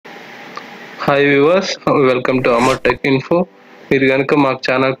Hi viewers, welcome to Amar tech info. మీరు కనుక మాకు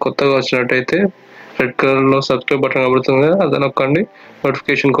ఛానల్ కొత్తగా వచ్చినట్టయితే రెడ్ కలర్లో సబ్స్క్రైబ్ బటన్ కనబడుతుంది కదా, అది నొక్కండి.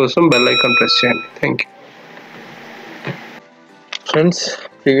 నోటిఫికేషన్ కోసం బెల్ ఐకాన్ ప్రెస్ చేయండి. Thank you. ఫ్రెండ్స్,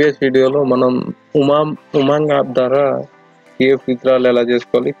 ప్రీవియస్ వీడియోలో మనం ఉమాంగ్ యాప్ ద్వారా పిఎఫ్ విత్డ్రాల్ ఎలా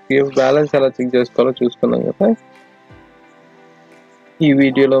చేసుకోవాలి, పిఎఫ్ బ్యాలెన్స్ ఎలా చెక్ చేసుకోవాలో చూసుకున్నాం కదా. ఈ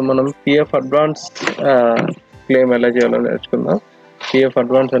వీడియోలో మనం పిఎఫ్ అడ్వాన్స్ క్లెయిమ్ ఎలా చేయాలో నేర్చుకుందాం. పిఎఫ్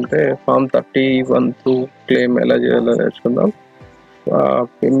అడ్వాన్స్ అంటే ఫామ్ 31 క్లెయిమ్ ఎలా చేయాలో నేర్చుకుందాం.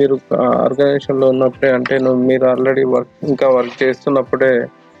 మీరు ఆర్గనైజేషన్లో ఉన్నప్పుడే, అంటే మీరు ఆల్రెడీ వర్క్ చేస్తున్నప్పుడే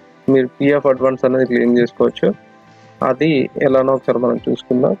మీరు పిఎఫ్ అడ్వాన్స్ అనేది క్లెయిమ్ చేసుకోవచ్చు. అది ఎలానో ఒకసారి మనం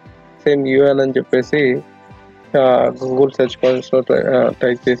చూసుకుందాం. సేమ్ యూఎన్ అని చెప్పేసి గూగుల్ సెర్చ్ బాక్స్లో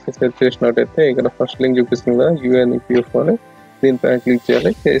టైప్ చేసి సెర్చ్ చేసినట్టయితే ఇక్కడ ఫస్ట్ లింక్ చూపిస్తుంది కదా, యూఎన్ పిఎఫ్ అని. దీనిపైన క్లిక్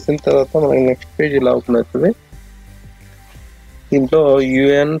చేయాలి. చేసిన తర్వాత మనకి నెక్స్ట్ పేజ్ ఇలా ఓపెన్ అవుతుంది. దీంట్లో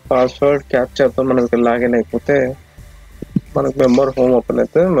యూఎన్ పాస్వర్డ్ క్యాప్చర్తో మనం ఇక్కడ లాగిన్ అయిపోతే మనకు మెంబర్ హోమ్ ఓపెన్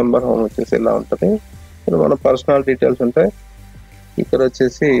అవుతుంది. మెంబర్ హోమ్ వచ్చేసి ఇలా ఉంటుంది. ఇక్కడ మన పర్సనల్ డీటెయిల్స్ ఉంటాయి. ఇక్కడ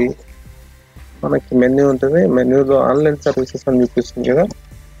వచ్చేసి మనకి మెన్యూ ఉంటుంది. మెన్యూలో ఆన్లైన్ సర్వీసెస్ అని చూపిస్తుంది కదా,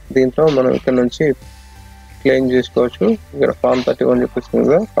 దీంట్లో మనం ఇక్కడ నుంచి క్లెయిమ్ చేసుకోవచ్చు. ఇక్కడ ఫామ్ 31 చూపిస్తుంది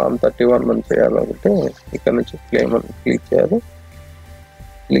కదా, ఫామ్ 31 మనం చేయాలంటే ఇక్కడ నుంచి క్లెయిమ్ అని క్లిక్ చేయాలి.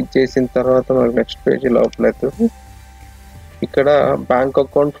 క్లిక్ చేసిన తర్వాత మనకు నెక్స్ట్ పేజ్ ఇలా ఓపెన్ అవుతుంది. ఇక్కడ బ్యాంక్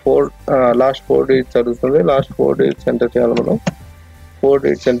అకౌంట్ లాస్ట్ 4 digits జరుగుతుంది. లాస్ట్ 4 digits ఎంటర్ చేయాలి. మనం 4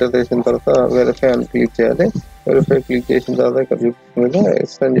 digits ఎంటర్ చేసిన తర్వాత వెరిఫై అని క్లిక్ చేయాలి. వెరిఫై క్లిక్ చేసిన తర్వాత ఇక్కడ చూపిస్తుంది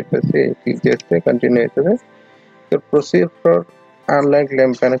ఎస్ అని చెప్పేసి క్లిక్ చేస్తే కంటిన్యూ అవుతుంది. ఇక్కడ ప్రొసీడ్ ఫర్ ఆన్లైన్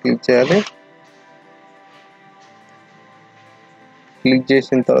క్లెయిమ్ పైన క్లిక్ చేయాలి. క్లిక్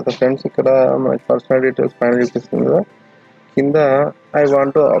చేసిన తర్వాత ఫ్రెండ్స్ ఇక్కడ మనకి పర్సనల్ డీటెయిల్స్ పైన చూపిస్తుంది కదా, కింద I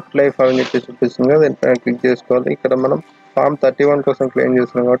want to apply for అని చెప్పి చూపిస్తుంది కదా, దీనిపైన క్లిక్ చేసుకోవాలి. ఇక్కడ మనం ఫామ్ 31 కోసం క్లెయిమ్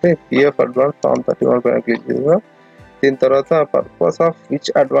చేస్తున్నాం కాబట్టి పిఎఫ్ అడ్వాన్స్ ఫామ్ 31 పైన క్లిక్ చేస్తాం. దీని తర్వాత purpose of which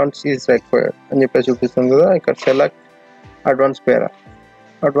advance is required అని చెప్పి చూపిస్తుంది కదా, ఇక్కడ సెలెక్ట్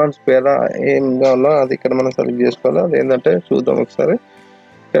అడ్వాన్స్ పేరా ఏం కావాలో అది ఇక్కడ మనం సెలెక్ట్ చేసుకోవాలి. అది ఏంటంటే చూద్దాం ఒకసారి.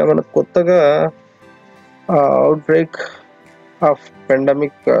 ఇక్కడ మనకు కొత్తగా out break of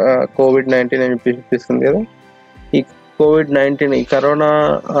pandemic COVID-19 అని చెప్పి చూపిస్తుంది కదా. ఈ COVID-19 ఈ కరోనా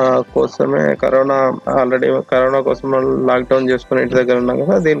కోసమే, కరోనా కోసం మనం లాక్డౌన్ చేసుకుని ఇంటి దగ్గర ఉన్నాం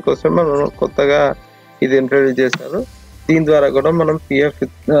కదా, దీనికోసం మనం కొత్తగా ఇది ఇంట్రడ్యూస్ చేశారు. దీని ద్వారా కూడా మనం పిఎఫ్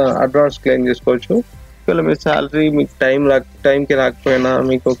అడ్వాన్స్ క్లెయిమ్ చేసుకోవచ్చు. ఒకవేళ మీ శాలరీ మీకు టైంకి రాకపోయినా,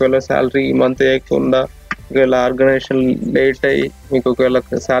 మీకు ఒకవేళ శాలరీ ఈ మంత్ వేయకుండా, ఒకవేళ ఆర్గనైజేషన్ లేట్ అయ్యి మీకు ఒకవేళ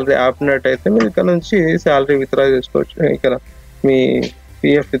శాలరీ ఆపినట్టయితే మీరు ఇక్కడ నుంచి శాలరీ విత్డ్రా చేసుకోవచ్చు. ఇక్కడ మీ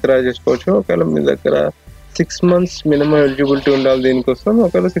పిఎఫ్ విత్డ్రా చేసుకోవచ్చు. ఒకవేళ మీ దగ్గర 6 months మినిమం ఎలిజిబిలిటీ ఉండాలి దీనికోసం.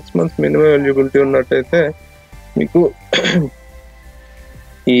 ఒకవేళ 6 months మినిమం ఎలిజిబిలిటీ ఉన్నట్టయితే మీకు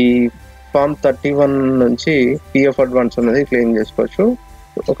ఈ ఫామ్ 31 నుంచి పిఎఫ్ అడ్వాన్స్ అనేది క్లెయిమ్ చేసుకోవచ్చు.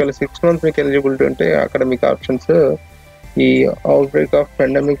 ఒకవేళ 6 months మీకు ఎలిజిబిలిటీ ఉంటే అక్కడ మీకు ఆప్షన్స్ ఈ out break of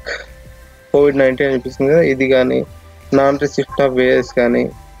pandemic COVID-19 అనిపిస్తుంది కదా, ఇది కానీ నాన్ రిసిప్ట్ ఆఫ్ వేస్ కానీ,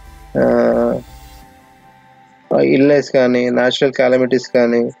 ఇల్నెస్ కానీ, న్యాచురల్ క్యాలమిటీస్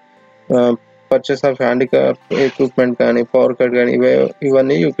కానీ, పర్చేస్ ఆఫ్ హ్యాండిక్రాఫ్ట్ ఎక్విప్మెంట్ కానీ, పవర్ కట్ కానీ,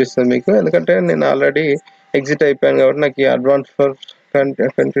 ఇవన్నీ చూపిస్తుంది మీకు. ఎందుకంటే నేను ఆల్రెడీ ఎగ్జిట్ అయిపోయాను కాబట్టి నాకు ఈ అడ్వాన్స్ ఫర్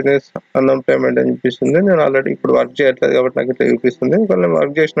కంటిన్యూస్ అన్ఎంప్లాయ్మెంట్ అని చూపిస్తుంది. నేను ఆల్రెడీ ఇప్పుడు వర్క్ చేయట్లేదు కాబట్టి నాకు ఇట్లా చూపిస్తుంది. ఒకవేళ నేను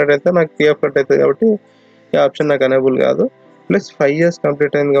వర్క్ చేసినట్టయితే నాకు పిఎఫ్ కట్ అవుతుంది కాబట్టి ఈ ఆప్షన్ నాకు ఎనేబుల్ కాదు. ప్లస్ 5 years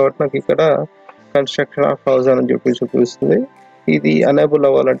కంప్లీట్ అయింది కాబట్టి నాకు ఇక్కడ కన్స్ట్రక్షన్ ఆఫ్ హౌస్ అని చూపిస్తుంది. ఇది ఎనేబుల్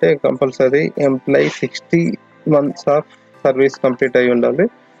అవ్వాలంటే compulsory employee 60 months of service complete అయి ఉండాలి.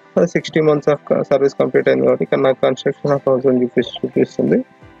 60 months ఆఫ్ సర్వీస్ కంప్లీట్ అయింది కాబట్టి ఇక్కడ నాకు కన్స్ట్రక్షన్ ఆఫ్ హౌస్ అని చూపిస్తుంది.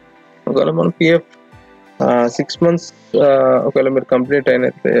 ఒకవేళ మనం పిఎఫ్ 6 months ఒకవేళ మీరు కంప్లీట్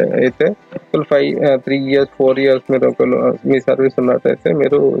అయితే ఒకవేళ 3 years 4 years మీరు ఒకవేళ మీ సర్వీస్ ఉన్నట్టయితే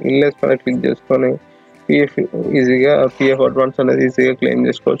మీరు ఇల్నెస్ పైన క్లిక్ చేసుకొని పిఎఫ్ అడ్వాన్స్ అనేది ఈజీగా క్లెయిమ్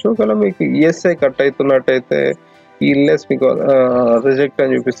చేసుకోవచ్చు. ఒకవేళ మీకు ఈఎస్ఐ కట్ అవుతున్నట్టయితే ఈ ఇల్నెస్ మీకు రిజెక్ట్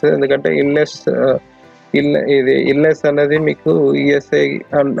అని చూపిస్తుంది. ఎందుకంటే ఇల్నెస్ అనేది మీకు ESI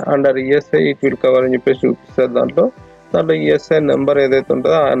under ESI it will cover అని చెప్పేసి చూపిస్తుంది. దాంట్లో ఈఎస్ఐ నెంబర్ ఏదైతే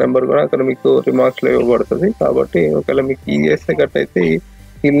ఉంటుందో ఆ నెంబర్ కూడా అక్కడ మీకు రిమార్క్స్లో ఇవ్వబడుతుంది. కాబట్టి ఒకవేళ మీకు ఈఎస్ఐ కట్ అయితే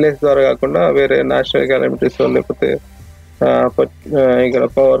ఇల్నెస్ ద్వారా కాకుండా వేరే నేషనల్ క్యాలమిటీస్ లేకపోతే ఇక్కడ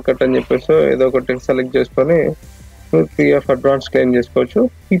పవర్ కట్ అని చెప్పేసి ఏదో ఒకటి సెలెక్ట్ చేసుకొని పిఎఫ్ అడ్వాన్స్ క్లెయిమ్ చేసుకోవచ్చు.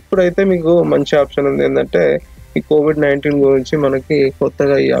 ఇప్పుడైతే మీకు మంచి ఆప్షన్ ఉంది. ఏంటంటే ఈ COVID-19 గురించి మనకి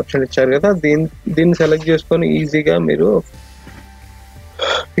కొత్తగా ఈ ఆప్షన్ ఇచ్చారు కదా, దీన్ని సెలెక్ట్ చేసుకొని ఈజీగా మీరు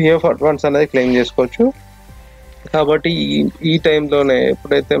పిఎఫ్ అడ్వాన్స్ అనేది క్లెయిమ్ చేసుకోవచ్చు. కాబట్టి ఈ టైంలోనే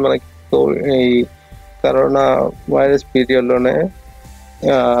ఎప్పుడైతే మనకి ఈ కరోనా వైరస్ పీరియడ్లోనే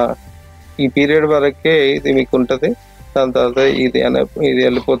ఈ పీరియడ్ వరకే ఇది మీకు ఉంటుంది. దాని తర్వాత ఇది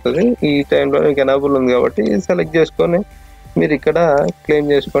వెళ్ళిపోతుంది. ఈ టైంలో మీకు ఎనేబుల్ ఉంది కాబట్టి ఇది సెలెక్ట్ చేసుకొని మీరు ఇక్కడ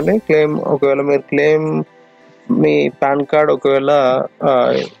క్లెయిమ్ చేసుకోండి. ఒకవేళ మీరు మీ పాన్ కార్డ్ ఒకవేళ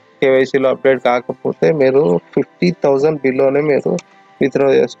కేవైసీలో అప్డేట్ కాకపోతే మీరు 50,000 బిలోనే మీరు విత్డ్రా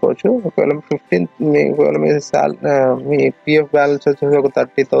చేసుకోవచ్చు. ఒకవేళ మీ పిఎఫ్ బ్యాలెన్స్ వచ్చేసి ఒక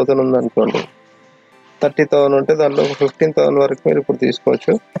 30,000 ఉందనుకోండి. 30,000 ఉంటే దాంట్లో 15,000 వరకు మీరు ఇప్పుడు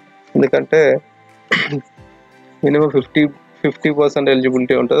తీసుకోవచ్చు. ఎందుకంటే మినిమం 50%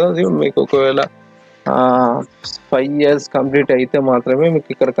 ఎలిజిబిలిటీ ఉంటుంది. అది మీకు ఒకవేళ 5 years కంప్లీట్ అయితే మాత్రమే మీకు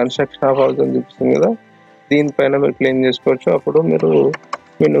ఇక్కడ కన్స్ట్రక్షన్ ఆఫ్ హౌస్ అని చూపిస్తుంది కదా, దీనిపైన మీరు క్లెయిమ్ చేసుకోవచ్చు. అప్పుడు మీరు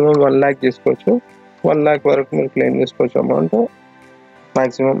మినిమం 1 lakh చేసుకోవచ్చు. 1 lakh వరకు మీరు క్లెయిమ్ చేసుకోవచ్చు. అమౌంట్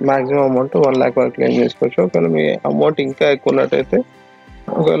మాక్సిమం అమౌంట్ 1 lakh వరకు క్లెయిమ్ చేసుకోవచ్చు. ఒకవేళ మీ అమౌంట్ ఇంకా ఎక్కువ ఉన్నట్టయితే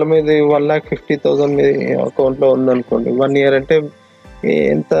ఒకవేళ మీది 1,50,000 మీ అకౌంట్లో ఉందనుకోండి, 1 year అంటే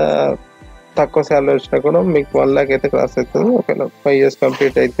ఎంత తక్కువ శాలరీ వచ్చినా కూడా మీకు 1 lakh అయితే క్రాస్ అవుతుంది. ఒకవేళ 5 years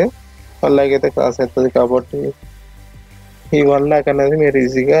కంప్లీట్ అయితే 1 lakh అయితే క్రాస్ అవుతుంది. కాబట్టి ఈ 1 lakh అనేది మీరు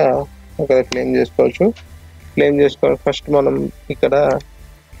ఈజీగా అక్కడ క్లెయిమ్ చేసుకోవచ్చు. ఫస్ట్ మనం ఇక్కడ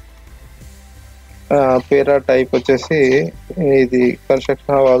పేరా టైప్ వచ్చేసి ఇది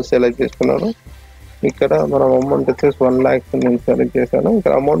కన్స్ట్రక్షన్ హౌస్ సెలెక్ట్ చేసుకున్నాను. ఇక్కడ మనం అమౌంట్ వచ్చేసి 1 lakh నేను సెలెక్ట్ చేశాను.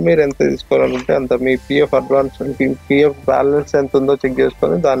 ఇక్కడ అమౌంట్ మీరు ఎంత తీసుకోవాలంటే అంత, మీ పిఎఫ్ బ్యాలెన్స్ ఎంత ఉందో చెక్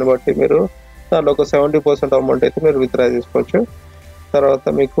చేసుకొని దాన్ని బట్టి మీరు దాంట్లో ఒక 70% అమౌంట్ అయితే మీరు విత్డ్రా చేసుకోవచ్చు. తర్వాత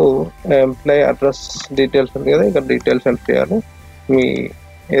మీకు ఎంప్లాయీ అడ్రస్ డీటెయిల్స్ ఉంది కదా, ఇక్కడ డీటెయిల్స్ ఎంటర్ చేయాలి. మీ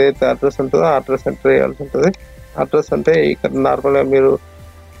ఏదైతే అడ్రస్ ఉంటుందో ఆ అడ్రస్ ఎంటర్ చేయాల్సి ఉంటుంది. అడ్రస్ అంటే ఇక్కడ నార్మల్గా మీరు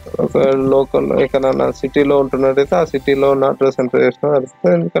ఒక లోకల్ ఎక్కడన్నా సిటీలో ఉంటున్నట్టయితే ఆ సిటీలో ఉన్న అడ్రస్ ఎంటర్ చేస్తున్నారు.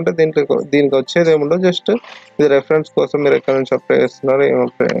 ఎందుకంటే దీనికి వచ్చేది ఏముండదు, జస్ట్ ఇది రెఫరెన్స్ కోసం మీరు ఎక్కడి నుంచి అప్లై చేస్తున్నారు,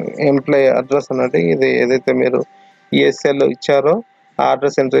 ఎంప్లాయీ అడ్రస్ అన్నట్టు ఇది ఏదైతే మీరు ఈఎస్ఎల్ ఇచ్చారో ఆ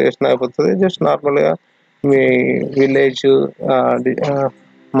అడ్రస్ ఎంటర్ చేసినా అయిపోతుంది. జస్ట్ నార్మల్గా మీ village,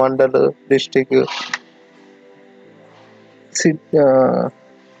 mandal, district,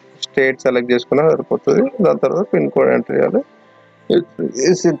 state select చేసుకున్నా సరిపోతుంది. దాని తర్వాత పిన్ కోడ్ ఎంటర్ చేయాలి.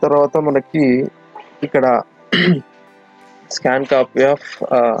 వేసిన తర్వాత మనకి ఇక్కడ స్కాన్ కాపీ ఆఫ్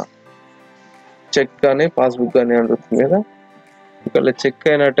చెక్ కానీ పాస్బుక్ కానీ అడుగుతుంది కదా. ఇక్కడ చెక్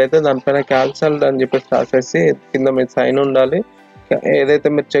అయినట్టయితే దానిపైన క్యాన్సల్డ్ అని చెప్పేసి రాసేసి కింద మీరు సైన్ ఉండాలి. ఏదైతే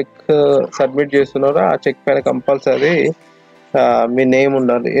మీరు చెక్ సబ్మిట్ చేస్తున్నారో ఆ చెక్ పైన కంపల్సరీ మీ నేమ్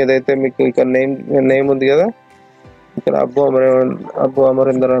ఉండాలి. ఏదైతే మీకు ఇక్కడ నేమ్ ఉంది కదా, ఇక్కడ అబ్బు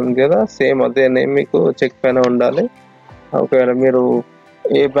అమరేందర్ ఉంది కదా, సేమ్ అదే నేమ్ మీకు చెక్ పైన ఉండాలి. ఒకవేళ మీరు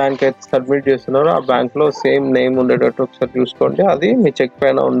ఏ బ్యాంక్ అయితే సబ్మిట్ చేస్తున్నారో ఆ బ్యాంక్లో సేమ్ నేమ్ ఉండేటట్టు ఒకసారి చూసుకోండి. అది మీ చెక్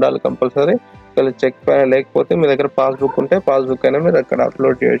పైన ఉండాలి కంపల్సరీ. ఒకవేళ చెక్ పైన లేకపోతే మీ దగ్గర పాస్బుక్ ఉంటే పాస్బుక్ అయినా మీరు అక్కడ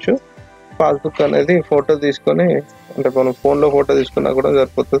అప్లోడ్ చేయొచ్చు. పాస్బుక్ అనేది ఫోటో తీసుకొని, అంటే మనం ఫోన్లో ఫోటో తీసుకున్నా కూడా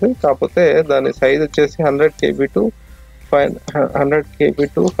సరిపోతుంది. కాకపోతే దాని సైజ్ వచ్చేసి 100 KB to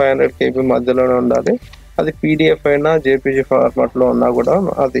 500 KB మధ్యలోనే ఉండాలి. అది పీడిఎఫ్ అయినా జేపీజీ ఫార్మాట్లో ఉన్నా కూడా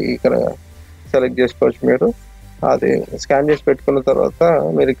అది ఇక్కడ సెలెక్ట్ చేసుకోవచ్చు. మీరు అది స్కాన్ చేసి పెట్టుకున్న తర్వాత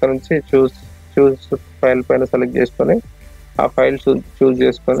మీరు ఇక్కడ నుంచి చూస్ ఫైల్ పైన సెలెక్ట్ చేసుకొని ఆ ఫైల్ చూస్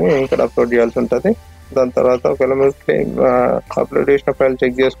చేసుకొని ఇక్కడ అప్లోడ్ చేయాల్సి ఉంటుంది. దాని తర్వాత ఒకవేళ మీరు అప్లోడ్ చేసిన ఫైల్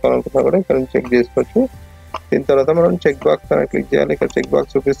చెక్ చేసుకోవాలనుకున్నా కూడా ఇక్కడ నుంచి చెక్ చేసుకోవచ్చు. దీని తర్వాత మనం చెక్ బాక్స్ అని క్లిక్ చేయాలి. ఇక్కడ చెక్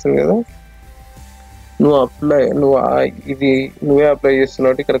బాక్స్ చూపిస్తుంది కదా, నువ్వే అప్లై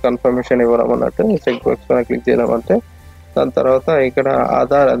చేస్తున్నట్టు ఇక్కడ కన్ఫర్మేషన్ ఇవ్వడం అన్నట్టు చెక్ బాక్స్ పైన క్లిక్ చేయడం అంటే. దాని తర్వాత ఇక్కడ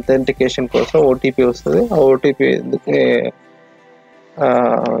ఆధార్ అథెంటికేషన్ కోసం ఓటీపీ వస్తుంది. ఆ ఓటీపీ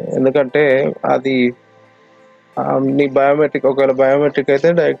ఎందుకంటే అది నీ బయోమెట్రిక్, ఒకవేళ బయోమెట్రిక్ అయితే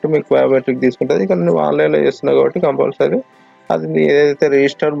డైరెక్ట్ మీకు బయోమెట్రిక్ తీసుకుంటుంది. ఇక్కడ నువ్వు ఆన్లైన్లో చేస్తున్నావు కాబట్టి కంపల్సరీ అది నీ ఏదైతే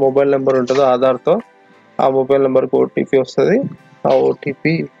రిజిస్టర్డ్ మొబైల్ నెంబర్ ఉంటుందో ఆధార్తో, ఆ మొబైల్ నెంబర్కి ఓటీపీ వస్తుంది. ఆ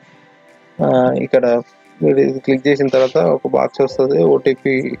ఓటీపీ ఇక్కడ మీరు క్లిక్ చేసిన తర్వాత ఒక బాక్స్ వస్తుంది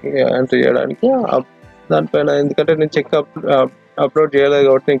ఓటీపీ ఎంటర్ చేయడానికి. దానిపైన ఎందుకంటే నేను చెక్ అప్లోడ్ చేయలేదు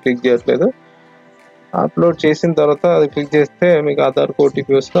కాబట్టి నేను క్లిక్ చేయట్లేదు. అప్లోడ్ చేసిన తర్వాత అది క్లిక్ చేస్తే మీకు ఆధార్కి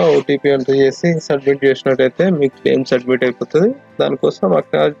ఓటీపీ వస్తుంది. ఓటీపీ ఎంటర్ చేసి సబ్మిట్ చేసినట్టయితే మీకు క్లెయిమ్ సబ్మిట్ అయిపోతుంది. దానికోసం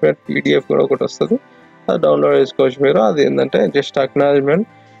అక్నాలెడ్జ్మెంట్ పీడిఎఫ్ కూడా ఒకటి వస్తుంది, అది డౌన్లోడ్ చేసుకోవచ్చు మీరు. అది ఏంటంటే జస్ట్ అక్నాలెడ్జ్మెంట్,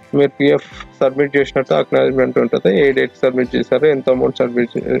 మీరు పిఎఫ్ సబ్మిట్ చేసినట్టు అక్నాలెడ్జ్మెంట్ ఉంటుంది. ఏ డేట్ సబ్మిట్ చేశారు, ఎంత అమౌంట్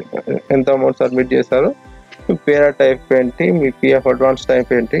సబ్మిట్ చేశారు, మీ పేరా టైప్ ఏంటి, మీ పిఎఫ్ అడ్వాన్స్ టైప్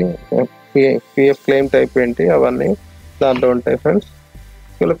ఏంటి, పిఎఫ్ క్లెయిమ్ టైప్ ఏంటి, అవన్నీ దాంట్లో ఉంటాయి ఫ్రెండ్స్.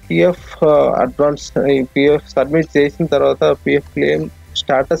 ఇలా పిఎఫ్ అడ్వాన్స్ పిఎఫ్ సబ్మిట్ చేసిన తర్వాత పిఎఫ్ క్లెయిమ్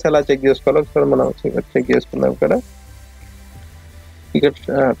స్టాటస్ ఎలా చెక్ చేసుకోవాలో ఒకసారి మనం చెక్ చేసుకున్నాం. ఇక్కడ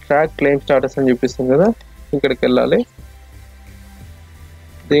ట్రాక్ క్లెయిమ్ స్టాటస్ అని చూపిస్తుంది కదా, ఇక్కడికి వెళ్ళాలి.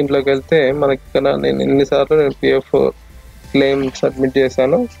 దీంట్లోకి వెళ్తే మనకి ఇక్కడ నేను పిఎఫ్ క్లెయిమ్ సబ్మిట్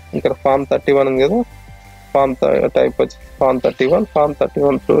చేశాను. ఇక్కడ ఫామ్ 31 ఉంది కదా, ఫామ్ టైప్ వచ్చి ఫామ్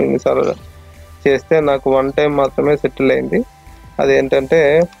 31 త్రూ ఇన్నిసార్లు చేస్తే నాకు 1 టైం మాత్రమే సెటిల్ అయింది. అదేంటంటే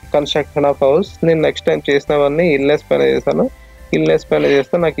కన్స్ట్రక్షన్ ఆఫ్ హౌస్. నేను నెక్స్ట్ టైం చేసినవన్నీ ఇల్నెస్ పైన చేశాను. ఇల్నెస్ పైన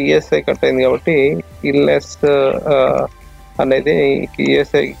చేస్తే నాకు ఈఎస్ఐ కట్ అయింది కాబట్టి ఇల్నెస్ అనేది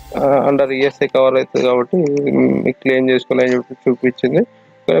ఈఎస్ఐ అండర్ ఈఎస్ఐ కవర్ అవుతుంది కాబట్టి మీకు క్లెయిమ్ చేసుకోవాలని చెప్పి చూపించింది.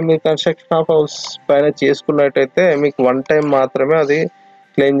 మీరు కన్స్ట్రక్షన్ ఆఫ్ హౌస్ పైన చేసుకున్నట్టయితే మీకు 1 టైం మాత్రమే అది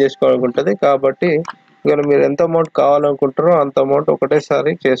క్లెయిమ్ చేసుకోవాలని ఉంటుంది. కాబట్టి ఒకవేళ మీరు ఎంత అమౌంట్ కావాలనుకుంటారో అంత అమౌంట్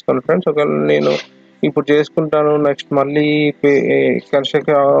ఒకటేసారి చేసుకోండి ఫ్రెండ్స్. ఒకవేళ నేను ఇప్పుడు చేసుకుంటాను నెక్స్ట్ మళ్ళీ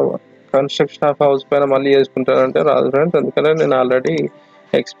కన్స్ట్రక్షన్ ఆఫ్ హౌస్ పైన మళ్ళీ చేసుకుంటానంటే రాదు ఫ్రెండ్స్. అందుకనే నేను ఆల్రెడీ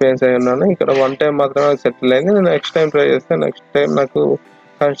ఎక్స్పీరియన్స్ అయి ఉన్నాను. ఇక్కడ 1 టైం మాత్రమే సెటిల్ అయింది. నేను నెక్స్ట్ టైం ట్రై చేస్తే నెక్స్ట్ టైం నాకు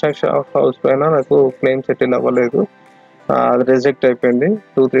కన్స్ట్రక్షన్ ఆఫ్ హౌస్ పైన నాకు క్లెయిమ్ సెటిల్ అవ్వలేదు, అది రిజెక్ట్ అయిపోయింది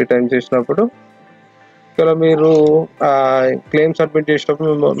 2-3 టైమ్స్ చేసినప్పుడు. ఇక్కడ మీరు క్లెయిమ్ సబ్మిట్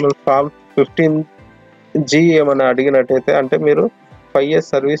చేసినప్పుడు ఫామ్ 15G ఏమైనా అడిగినట్టయితే, అంటే మీరు 5 years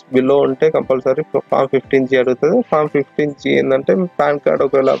సర్వీస్ బిలో ఉంటే కంపల్సరీ ఫామ్ 15G అడుగుతుంది. ఫామ్ 15G ఏంటంటే మీ పాన్ కార్డ్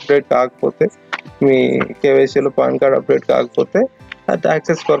ఒకవేళ అప్డేట్ కాకపోతే, మీ కేవైసీలో పాన్ కార్డ్ అప్డేట్ కాకపోతే అది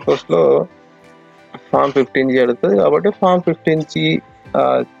యాక్సెస్ పర్పస్లో ఫామ్ 15G అడుగుతుంది. కాబట్టి ఫామ్ 15G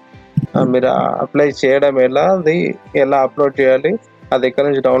మీరు అప్లై చేయడం ఎలా అప్లోడ్ చేయాలి, అది ఎక్కడి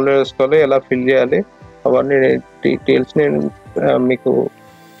నుంచి డౌన్లోడ్ చేసుకోవాలి, ఎలా ఫిల్ చేయాలి, అవన్నీ డీటెయిల్స్ నేను మీకు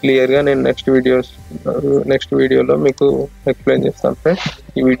క్లియర్గా నేను నెక్స్ట్ వీడియోలో మీకు ఎక్స్ప్లెయిన్ చేస్తాను ఫ్రెండ్స్.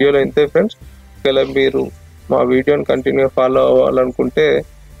 ఈ వీడియోలో ఇంతే ఫ్రెండ్స్. ఒకవేళ మీరు మా వీడియోని కంటిన్యూ ఫాలో అవ్వాలనుకుంటే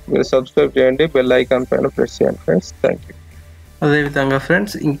మీరు సబ్స్క్రైబ్ చేయండి, బెల్ ఐకాన్ పైన ప్రెస్ చేయండి ఫ్రెండ్స్. Thank you. అదేవిధంగా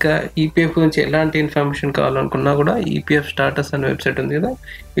ఫ్రెండ్స్, ఇంకా ఈపీఎఫ్ గురించి ఎలాంటి ఇన్ఫర్మేషన్ కావాలనుకున్నా కూడా ఈపీఎఫ్ స్టాటస్ అనే వెబ్సైట్ ఉంది కదా,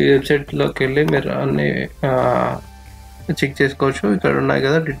 ఈ వెబ్సైట్లోకి వెళ్ళి మీరు అన్ని చెక్ చేసుకోవచ్చు. ఇక్కడ ఉన్నాయి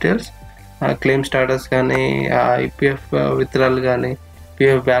కదా డీటెయిల్స్, క్లెయిమ్ స్టాటస్ కానీ, ఈపీఎఫ్ విత్డ్రాల్ కానీ,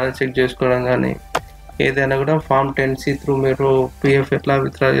 పిఎఫ్ బ్యాలెన్స్ చెక్ చేసుకోవడం కానీ, ఏదైనా కూడా ఫామ్ 10C త్రూ మీరు పిఎఫ్ ఎట్లా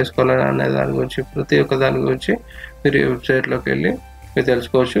విత్డ్రా చేసుకోవాలని అనే దాని గురించి, ప్రతి ఒక్క దాని గురించి మీరు ఈ వెబ్సైట్లోకి వెళ్ళి మీరు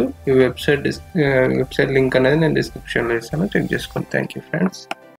తెలుసుకోవచ్చు. ఈ వెబ్సైట్ లింక్ అనేది నేను డిస్క్రిప్షన్లో ఇస్తాను, చెక్ చేసుకోండి. Thank you friends.